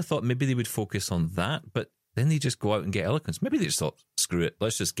 And I kind of thought maybe they would focus on that, but then they just go out and get Eloquence. Maybe they just thought, screw it,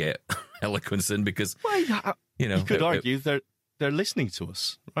 let's just get Eloquence in because, you know. You could argue they're listening to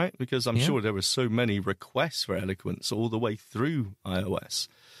us, right? Because I'm sure there were so many requests for Eloquence all the way through iOS.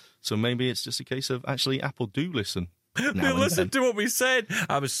 So maybe it's just a case of actually Apple do listen. They listened to what we said.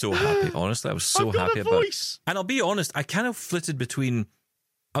 I was so happy, honestly. I was so happy about it. And I'll be honest, I kind of flitted between,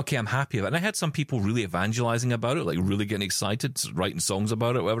 okay, I'm happy about it. And I had some people really evangelizing about it, like really getting excited, writing songs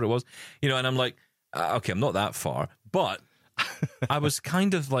about it, whatever it was. You know, and I'm like, okay, I'm not that far. But I was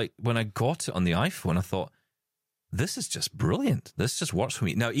kind of like, when I got it on the iPhone, I thought, this is just brilliant. This just works for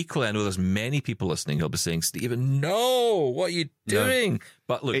me. Now, equally, I know there's many people listening who'll be saying, Stephen, no, what are you doing? No.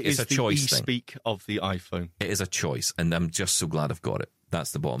 But look, it's a choice thing. Speak of the iPhone. It is a choice, and I'm just so glad I've got it.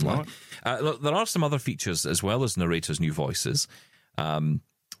 That's the bottom line. Look, there are some other features as well as narrators' new voices.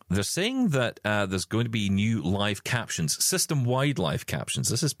 They're saying that there's going to be new live captions, system-wide live captions.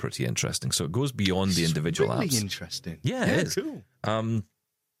 This is pretty interesting. So it goes beyond the individual apps. Really interesting. Yeah, it is. Cool.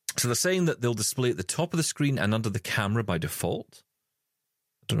 So they're saying that they'll display at the top of the screen and under the camera by default.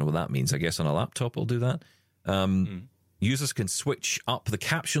 I don't know what that means. I guess on a laptop it'll do that. Users can switch up the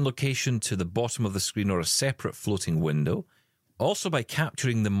caption location to the bottom of the screen or a separate floating window. Also, by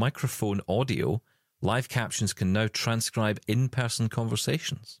capturing the microphone audio, live captions can now transcribe in-person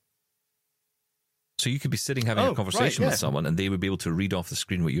conversations. So you could be sitting having a conversation with someone and they would be able to read off the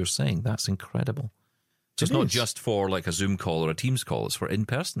screen what you're saying. That's incredible. So it's not just for like a Zoom call or a Teams call, it's for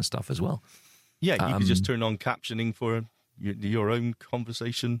in-person stuff as well. Yeah, you could just turn on captioning for your own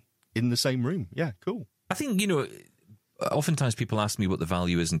conversation in the same room. Yeah, cool. I think, you know, oftentimes people ask me what the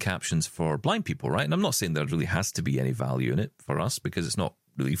value is in captions for blind people, right? And I'm not saying there really has to be any value in it for us because it's not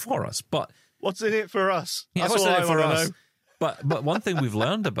really for us. But what's in it for us? Yeah, what's in it for us? But one thing we've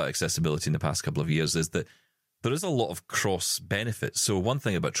learned about accessibility in the past couple of years is that there is a lot of cross benefits. So one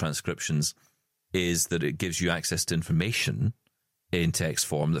thing about transcriptions is that it gives you access to information in text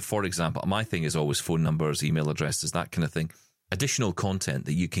form that, for example, my thing is always phone numbers, email addresses, that kind of thing. Additional content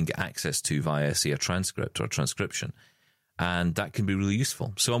that you can get access to via, say, a transcript or a transcription. And that can be really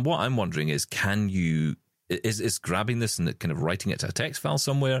useful. So what I'm wondering is, is grabbing this and kind of writing it to a text file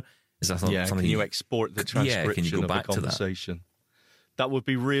somewhere? Is that something can you export the transcription can you go back of the conversation? That would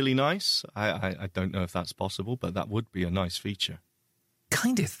be really nice. I don't know if that's possible, but that would be a nice feature.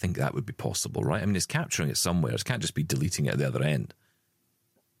 Kind of think that would be possible, right? I mean, it's capturing it somewhere. It can't just be deleting it at the other end.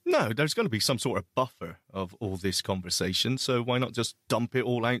 No, there's going to be some sort of buffer of all this conversation, so why not just dump it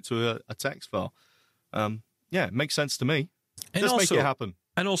all out to a text file? Yeah, it makes sense to me. And Just also, make it happen.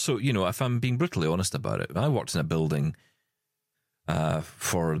 And also, you know, if I'm being brutally honest about it, I worked in a building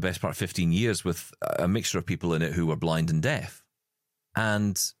for the best part of 15 years with a mixture of people in it who were blind and deaf.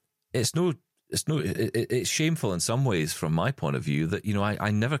 And it's shameful in some ways from my point of view that, you know,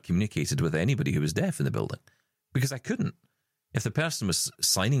 I never communicated with anybody who was deaf in the building because I couldn't. If the person was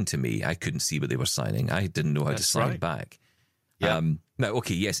signing to me, I couldn't see what they were signing. I didn't know how to sign back. Yeah. Now,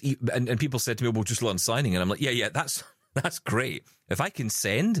 okay, yes. And people said to me, well, just learn signing. And I'm like, yeah, that's great. If I can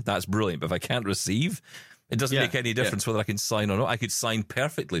send, that's brilliant. But if I can't receive, it doesn't make any difference whether I can sign or not. I could sign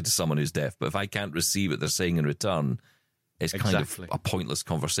perfectly to someone who's deaf, but if I can't receive what they're saying in return, it's kind of a pointless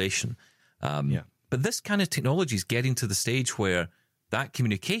conversation. But this kind of technology is getting to the stage where that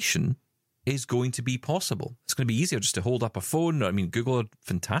communication is going to be possible. It's going to be easier just to hold up a phone. I mean, Google are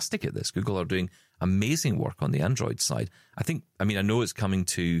fantastic at this. Google are doing amazing work on the Android side. I know it's coming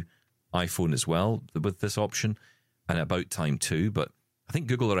to iPhone as well with this option, and about time too, but I think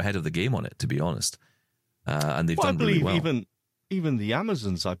Google are ahead of the game on it, to be honest. And they've done really well. Even the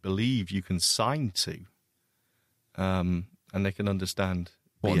Amazons, I believe, you can sign to, and they can understand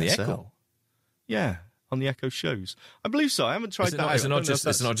BSL. On the Echo? Yeah, on the Echo shows. I believe so. I haven't tried that. Is it not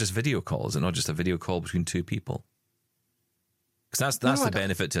just video call? Is it not just a video call between two people? Because that's the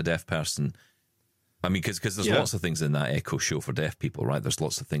benefit to a deaf person. I mean, because there's lots of things in that Echo show for deaf people, right? There's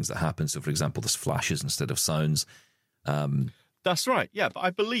lots of things that happen. So, for example, there's flashes instead of sounds. That's right. Yeah, but I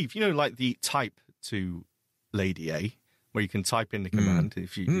believe, you know, like the type to Lady A, where you can type in the command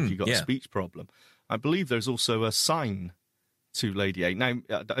if you've got a speech problem. I believe there's also a sign to Lady A. Now,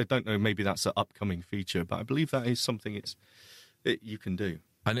 I don't know, maybe that's an upcoming feature, but I believe that is something you can do.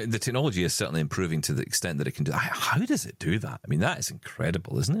 And the technology is certainly improving to the extent that it can do. How does it do that? I mean, that is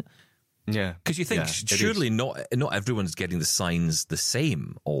incredible, isn't it? Yeah. Because you think, surely not everyone's getting the signs the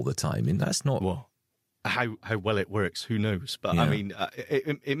same all the time. I mean, that's not... Well, how well it works, who knows? But, I mean,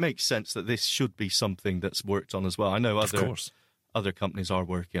 it makes sense that this should be something that's worked on as well. I know other companies are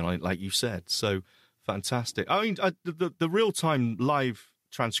working on it, like you said. So, fantastic. I mean, the real-time live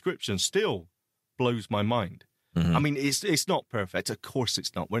transcription still blows my mind. Mm-hmm. I mean, it's not perfect. Of course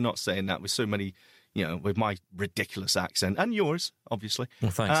it's not. We're not saying that with so many, you know, with my ridiculous accent and yours, obviously.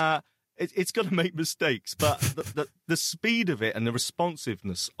 Well, thanks. It's going to make mistakes, but the speed of it and the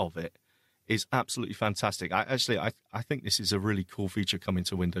responsiveness of it is absolutely fantastic. I think this is a really cool feature coming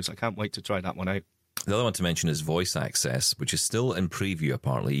to Windows. I can't wait to try that one out. The other one to mention is voice access, which is still in preview,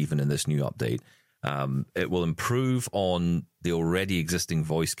 apparently, even in this new update. It will improve on the already existing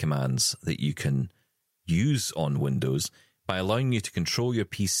voice commands that you can use on Windows by allowing you to control your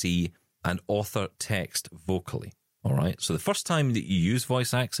PC and author text vocally. All right. So the first time that you use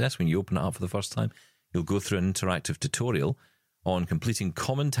voice access, when you open it up for the first time, you'll go through an interactive tutorial on completing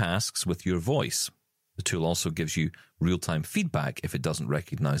common tasks with your voice. The tool also gives you real-time feedback if it doesn't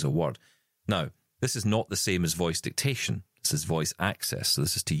recognize a word. Now, this is not the same as voice dictation. This is voice access. So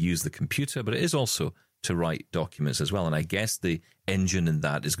this is to use the computer, but it is also to write documents as well. And I guess the engine in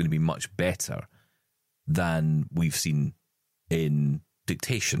that is going to be much better than we've seen in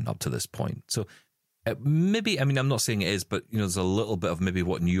dictation up to this point. So maybe, I mean, I'm not saying it is, but, you know, there's a little bit of maybe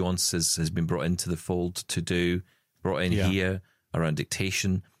what nuances has been brought into the fold to do, brought in here around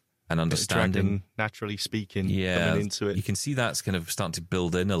dictation and understanding. Dragon, naturally speaking, coming into it. You can see that's kind of starting to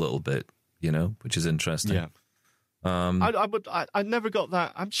build in a little bit, you know, which is interesting. Yeah. I never got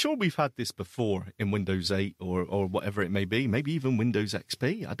that. I'm sure we've had this before in Windows 8 or whatever it may be, maybe even Windows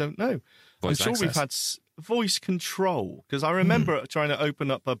XP. I don't know. I'm sure we've had voice control, because I remember trying to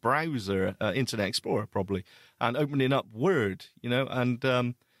open up a browser, Internet Explorer probably, and opening up Word, you know,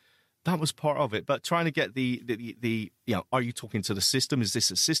 and that was part of it. But trying to get the you know, are you talking to the system? Is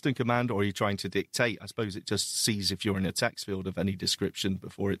this a system command, or are you trying to dictate? I suppose it just sees if you're in a text field of any description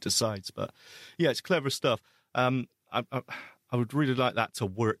before it decides. But yeah, it's clever stuff. I would really like that to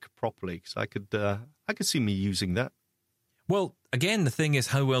work properly, because I could see me using that. Well, again, the thing is,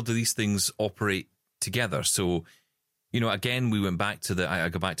 how well do these things operate together? So, you know, again, we went back to I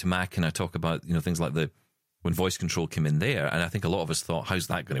go back to Mac and I talk about, you know, things like when voice control came in there, and I think a lot of us thought, how's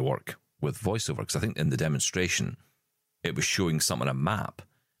that going to work with VoiceOver? Because I think in the demonstration, it was showing something a map.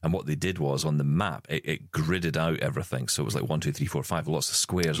 And what they did was on the map, it gridded out everything. So it was like 1, 2, 3, 4, 5, lots of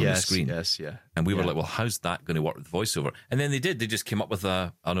squares on the screen. Yes, yeah. And we were like, well, how's that going to work with VoiceOver? And then they did. They just came up with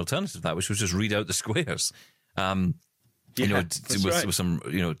an alternative to that, which was just read out the squares. with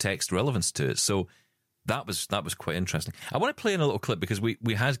some text relevance to it. So that was quite interesting. I want to play in a little clip because we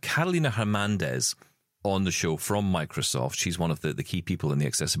had Carolina Hernandez on the show from Microsoft. She's one of the key people in the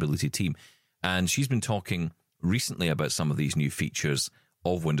accessibility team, and she's been talking recently about some of these new features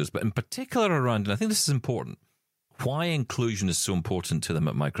of Windows, but in particular around, and I think this is important, why inclusion is so important to them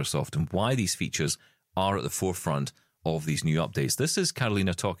at Microsoft and why these features are at the forefront of these new updates. This is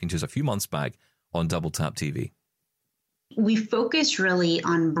Carolina talking to us a few months back on Double Tap TV. We focused really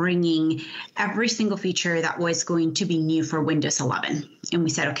on bringing every single feature that was going to be new for Windows 11. And we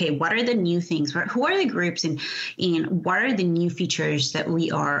said, okay, what are the new things? Who are the groups and what are the new features that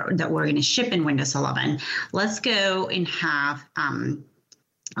we're going to ship in Windows 11? Let's go and have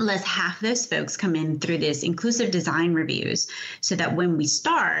let's have those folks come in through this inclusive design reviews so that when we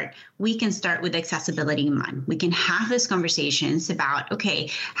start, we can start with accessibility in mind. We can have those conversations about, okay,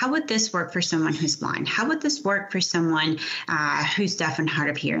 how would this work for someone who's blind? How would this work for someone who's deaf and hard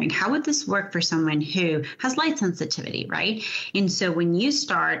of hearing? How would this work for someone who has light sensitivity, right? And so when you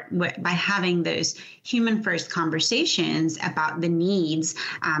start by having those human first conversations about the needs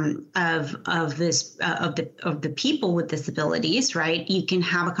of the people with disabilities, right? You can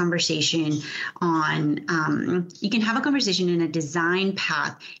have a conversation in a design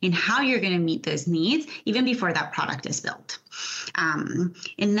path in how you're going to meet those needs even before that product is built. And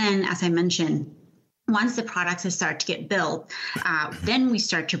then, as I mentioned, once the products start to get built, then we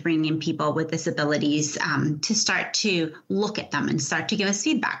start to bring in people with disabilities to start to look at them and start to give us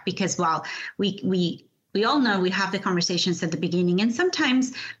feedback. Because while we all know we have the conversations at the beginning, and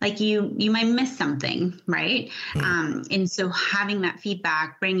sometimes like you might miss something, right? And so having that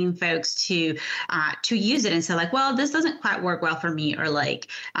feedback, bringing folks to use it and say like, well, this doesn't quite work well for me, or like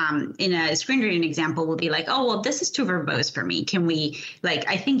in a screen reading example, we'll be like, oh, well, this is too verbose for me. Can we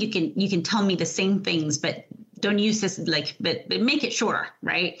I think you can tell me the same things, but don't use this but make it shorter,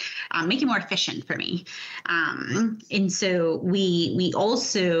 right? Make it more efficient for me. And so we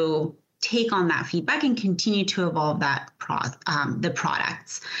also take on that feedback and continue to evolve the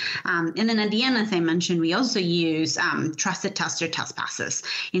products. And then at the end, as I mentioned, we also use trusted tester test passes.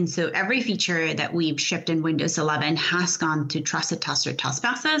 And so every feature that we've shipped in Windows 11 has gone to trusted tester test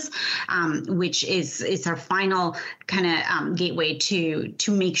passes, which is our final kind of gateway to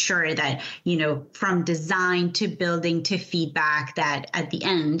make sure that, from design to building to feedback, that at the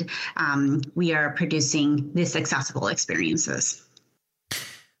end, we are producing these accessible experiences.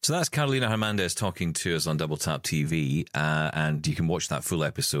 So that's Carolina Hernandez talking to us on Double Tap TV, and you can watch that full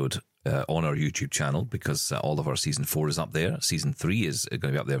episode on our YouTube channel because all of our Season 4 is up there. Season 3 is going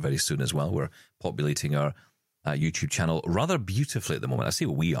to be up there very soon as well. We're populating our YouTube channel rather beautifully at the moment. I say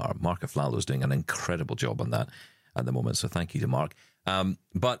we are. Mark Aflalo is doing an incredible job on that at the moment, so thank you to Mark.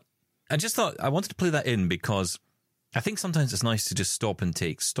 But I just thought I wanted to play that in because I think sometimes it's nice to just stop and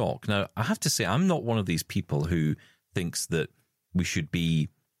take stock. Now, I have to say, I'm not one of these people who thinks that we should be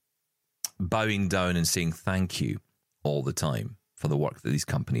bowing down and saying thank you all the time for the work that these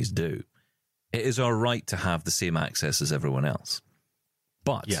companies do. It is our right to have the same access as everyone else.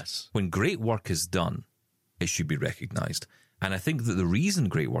 But when great work is done, it should be recognized. And I think that the reason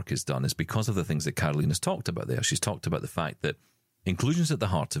great work is done is because of the things that Carolina's talked about there. She's talked about the fact that inclusion's at the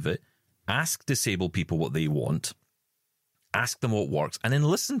heart of it. Ask disabled people what they want. Ask them what works, and then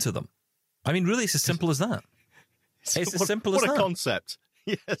listen to them. I mean, really, it's as simple as that. It's as simple as that. What a concept.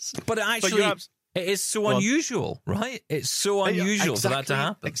 Yes. But actually, it is so unusual, right? It's so unusual for that to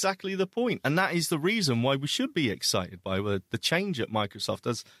happen. Exactly the point. And that is the reason why we should be excited by the change at Microsoft.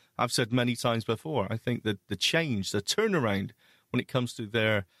 As I've said many times before, I think that the change, the turnaround when it comes to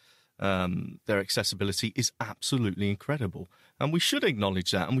their accessibility is absolutely incredible. And we should acknowledge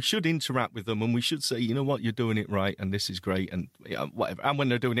that, and we should interact with them, and we should say, you know what, you're doing it right, and this is great, and whatever. And when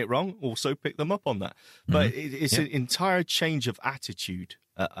they're doing it wrong, also pick them up on that. But it's an entire change of attitude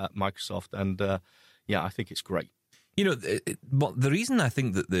at Microsoft, and I think it's great. But the reason I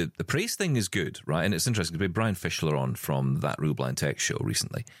think that the praise thing is good, right, and it's interesting, we had Brian Fischler on from that Real Blind Tech show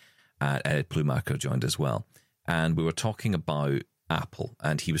recently, Ed Plumacher joined as well, and we were talking about Apple,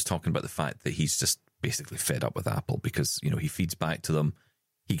 and he was talking about the fact that he's just basically fed up with Apple because he feeds back to them,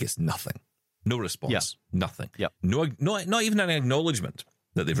 he gets nothing, no response, nothing, not even an acknowledgement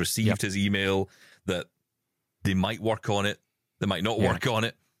that they've received his email, that they might work on it, they might not work on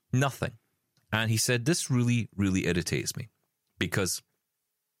it, nothing. And he said this really, really irritates me because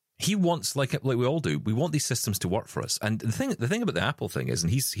he wants, like we all do, we want these systems to work for us. And the thing about the Apple thing is,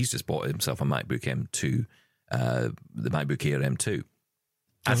 and he's just bought himself a MacBook M2. The MacBook Air M2,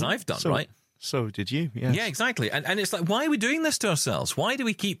 as I've done, right? So did you, yes. Yeah, exactly. And it's like, why are we doing this to ourselves? Why do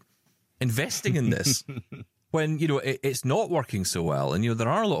we keep investing in this when, you know, it's not working so well, and, you know, there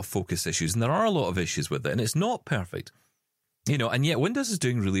are a lot of focus issues and there are a lot of issues with it, and it's not perfect. You know, and yet Windows is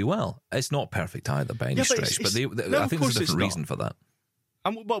doing really well. It's not perfect either by any stretch, but I think there's a different reason for that.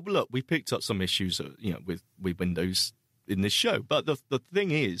 And well, look, we picked up some issues, you know, with Windows in this show, but the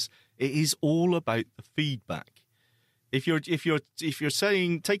thing is, it is all about the feedback. If you're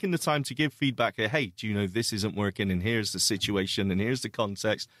saying, taking the time to give feedback, hey, do you know this isn't working, and here's the situation, and here's the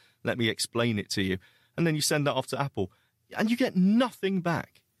context, let me explain it to you, and then you send that off to Apple, and you get nothing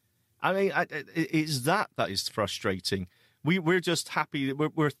back. I mean, it's that is frustrating. We're just happy.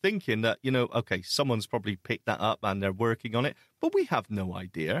 We're thinking that, you know, okay, someone's probably picked that up and they're working on it, but we have no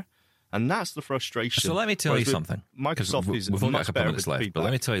idea, and that's the frustration. So let me tell you something. Microsoft is we've only got a couple much minutes left, feedback. but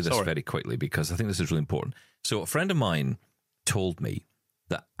let me tell you this very quickly, because I think this is really important. So a friend of mine told me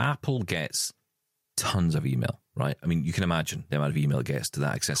that Apple gets tons of email, right? I mean, you can imagine the amount of email it gets to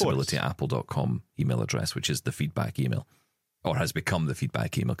that accessibility@apple.com email address, which is the feedback email, or has become the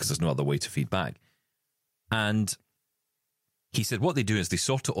feedback email, because there's no other way to feedback. And he said what they do is they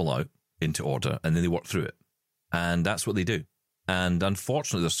sort it all out into order, and then they work through it. And that's what they do. And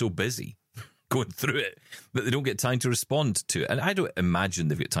unfortunately, they're so busy going through it that they don't get time to respond to it. And I don't imagine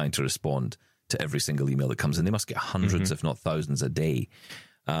they've got time to respond to every single email that comes in. They must get hundreds, if not thousands, a day.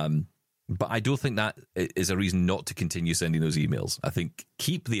 But I don't think that is a reason not to continue sending those emails. I think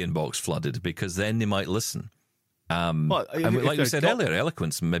keep the inbox flooded, because then they might listen. And like we said earlier,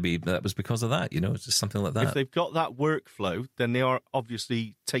 Eloquence, maybe that was because of that, you know, it's just something like that. If they've got that workflow, then they are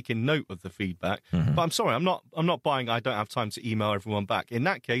obviously taking note of the feedback. But I'm sorry, I'm not buying I don't have time to email everyone back. In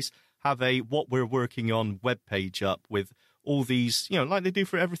that case, have a what we're working on webpage up with all these, you know, like they do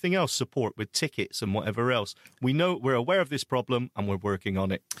for everything else, support with tickets and whatever else. We're aware of this problem and we're working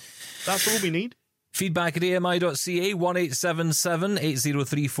on it. That's all we need. Feedback at AMI.ca,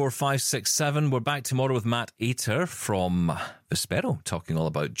 1-877-803-4567. We're back tomorrow with Matt Ater from Vispero, talking all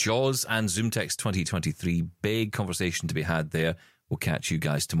about JAWS and ZoomText 2023. Big conversation to be had there. We'll catch you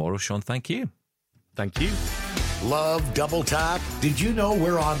guys tomorrow. Sean, thank you. Thank you. Love Double Tap? Did you know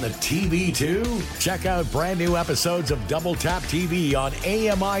we're on the TV too? Check out brand new episodes of Double Tap TV on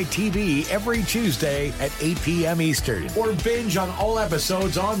AMI TV every Tuesday at 8 p.m. Eastern. Or binge on all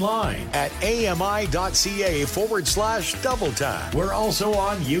episodes online at AMI.ca/Double Tap. We're also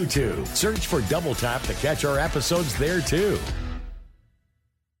on YouTube. Search for Double Tap to catch our episodes there too.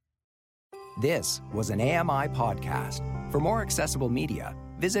 This was an AMI podcast. For more accessible media,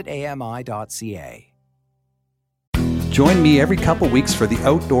 visit AMI.ca. Join me every couple weeks for the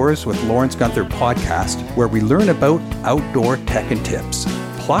Outdoors with Lawrence Gunther podcast, where we learn about outdoor tech and tips.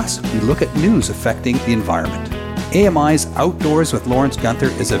 Plus, we look at news affecting the environment. AMI's Outdoors with Lawrence Gunther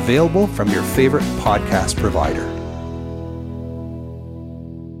is available from your favorite podcast provider.